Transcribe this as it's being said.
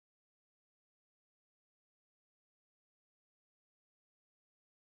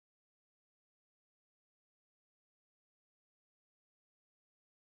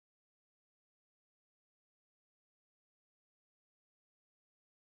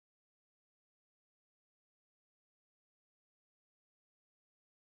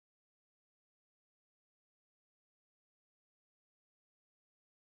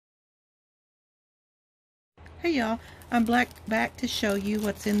Hey y'all, I'm back to show you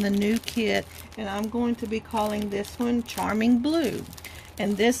what's in the new kit, and I'm going to be calling this one Charming Blue.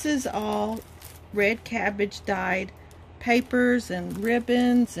 And this is all red cabbage dyed papers and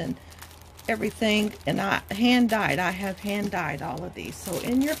ribbons and everything, and I have hand dyed all of these. So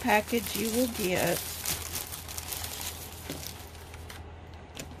in your package you will get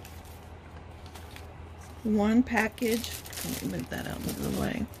one package. Let me move that out of the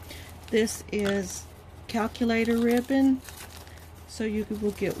way. This is calculator ribbon, so you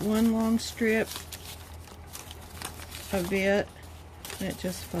will get one long strip of it, and it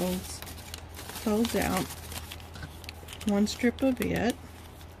just folds out, one strip of it,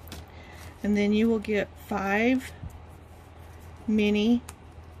 and then you will get 5 mini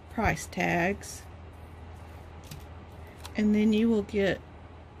price tags, and then you will get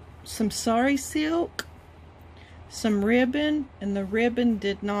some sari silk, some ribbon, and the ribbon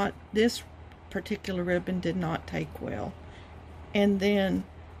this particular ribbon did not take well, and then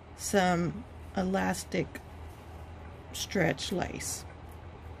some elastic stretch lace,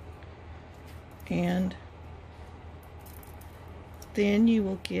 and then you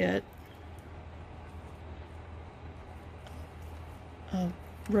will get a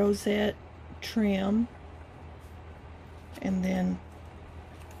rosette trim, and then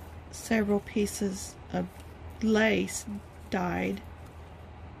several pieces of lace dyed,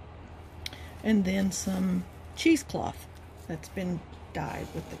 and then some cheesecloth that's been dyed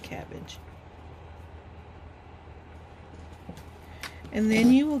with the cabbage. And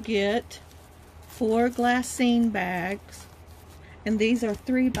then you will get 4 glassine bags, and these are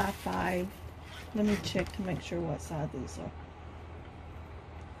 3 by 5. Let me check to make sure what size these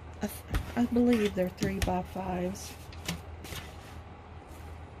are. I believe they're 3 by 5s.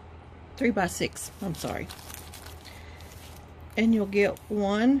 3 by 6, I'm sorry. And you'll get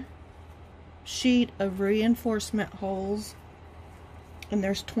 1 sheet of reinforcement holes, and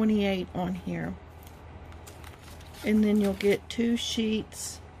there's 28 on here. And then you'll get 2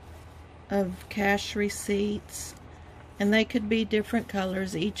 sheets of cash receipts, and they could be different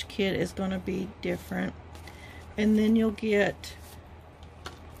colors. Each kit is going to be different. And then you'll get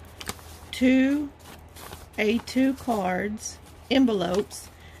 2 A2 cards, envelopes,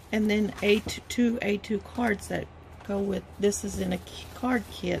 and then 2 A2 cards that go with this. Is in a card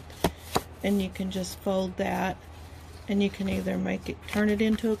kit, and you can just fold that, and you can either turn it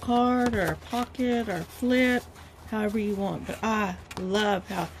into a card or a pocket or flip, however you want. But I love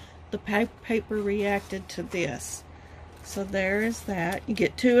how the paper reacted to this. So there is that. You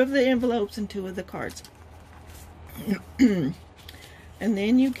get 2 of the envelopes and 2 of the cards. And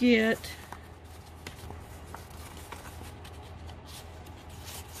then you get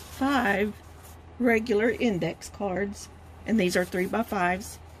 5 regular index cards, and these are 3 by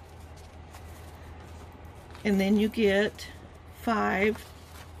 5s. And then you get 5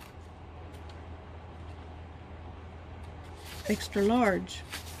 extra large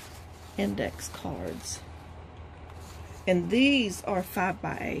index cards, and these are 5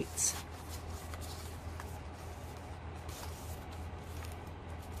 by 8s.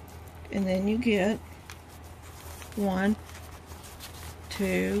 And then you get 1,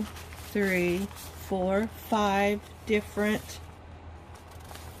 2, 3, 4, 5 different,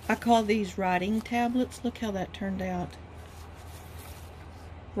 I call these writing tablets. Look how that turned out.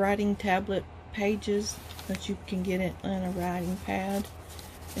 Writing tablet pages that you can get it on a writing pad,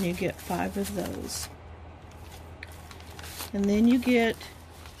 and you get 5 of those. And then you get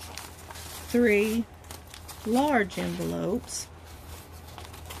 3 large envelopes,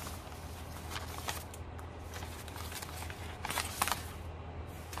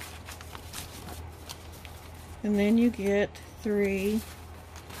 and then you get 3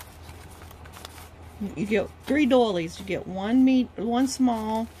 doilies. You get one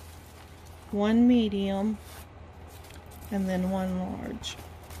small, 1 medium, and then 1 large.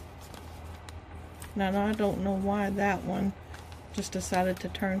 Now I don't know why that one just decided to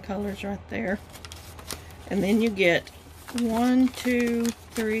turn colors right there. And then you get 1, 2,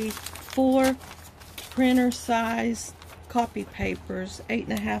 3, 4 printer size copy papers,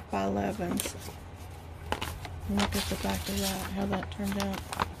 8.5 by 11s. Look at the back of that, how that turned out.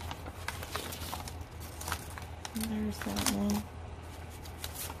 There's that one.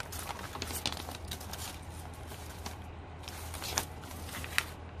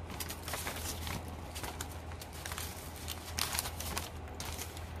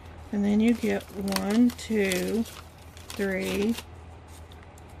 And then you get 1, 2, 3,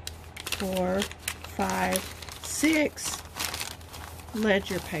 4, 5, 6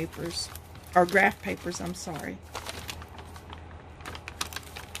 ledger papers, or graph papers, I'm sorry.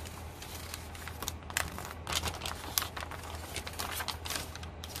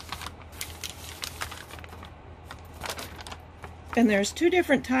 And there's two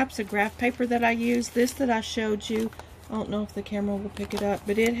different types of graph paper that I use. This that I showed you, I don't know if the camera will pick it up,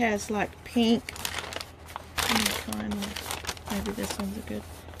 but it has like pink. Let me find one. Maybe this one's a good.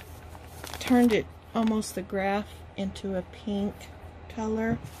 Turned it almost the graph into a pink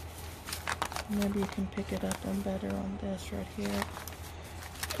color. Maybe you can pick it up on better on this right here.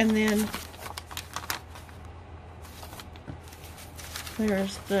 And then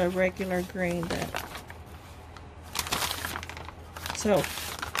there's the regular green that. So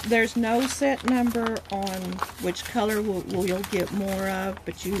there's no set number on which color you'll get more of,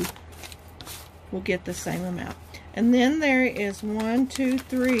 but you will get the same amount. And then there is 1, 2,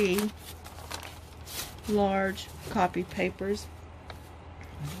 3 large copy papers.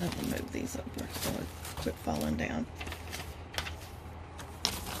 Let me move these over so it quit falling down.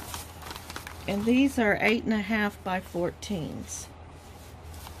 And these are 8.5 by 14s.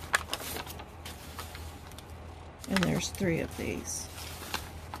 And there's 3 of these.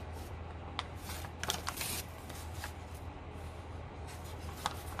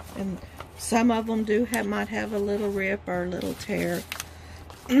 And some of them might have a little rip or a little tear.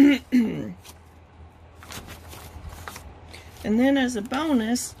 And then as a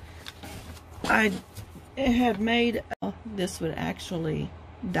bonus, I had made, this would actually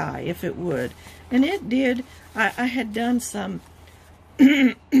die if it would. And it did. I had done some,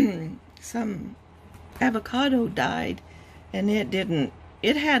 some avocado dyed, and it didn't.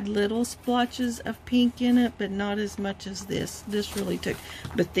 It had little splotches of pink in it, but not as much as this. This really took.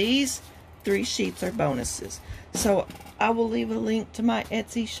 But these 3 sheets are bonuses. So I will leave a link to my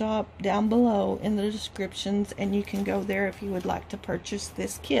Etsy shop down below in the descriptions, and you can go there if you would like to purchase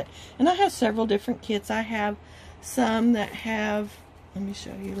this kit. And I have several different kits. I have some that have, let me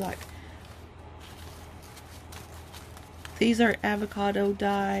show you, like, these are avocado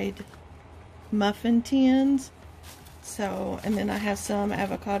dyed muffin tins. So, and then I have some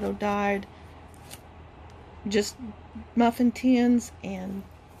avocado dyed just muffin tins and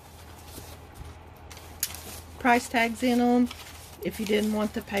price tags in them if you didn't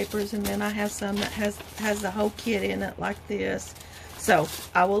want the papers. And then I have some that has the whole kit in it like this. So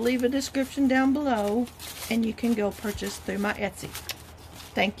I will leave a description down below, and you can go purchase through my Etsy.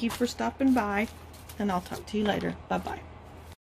 Thank you for stopping by, and I'll talk to you later. Bye bye.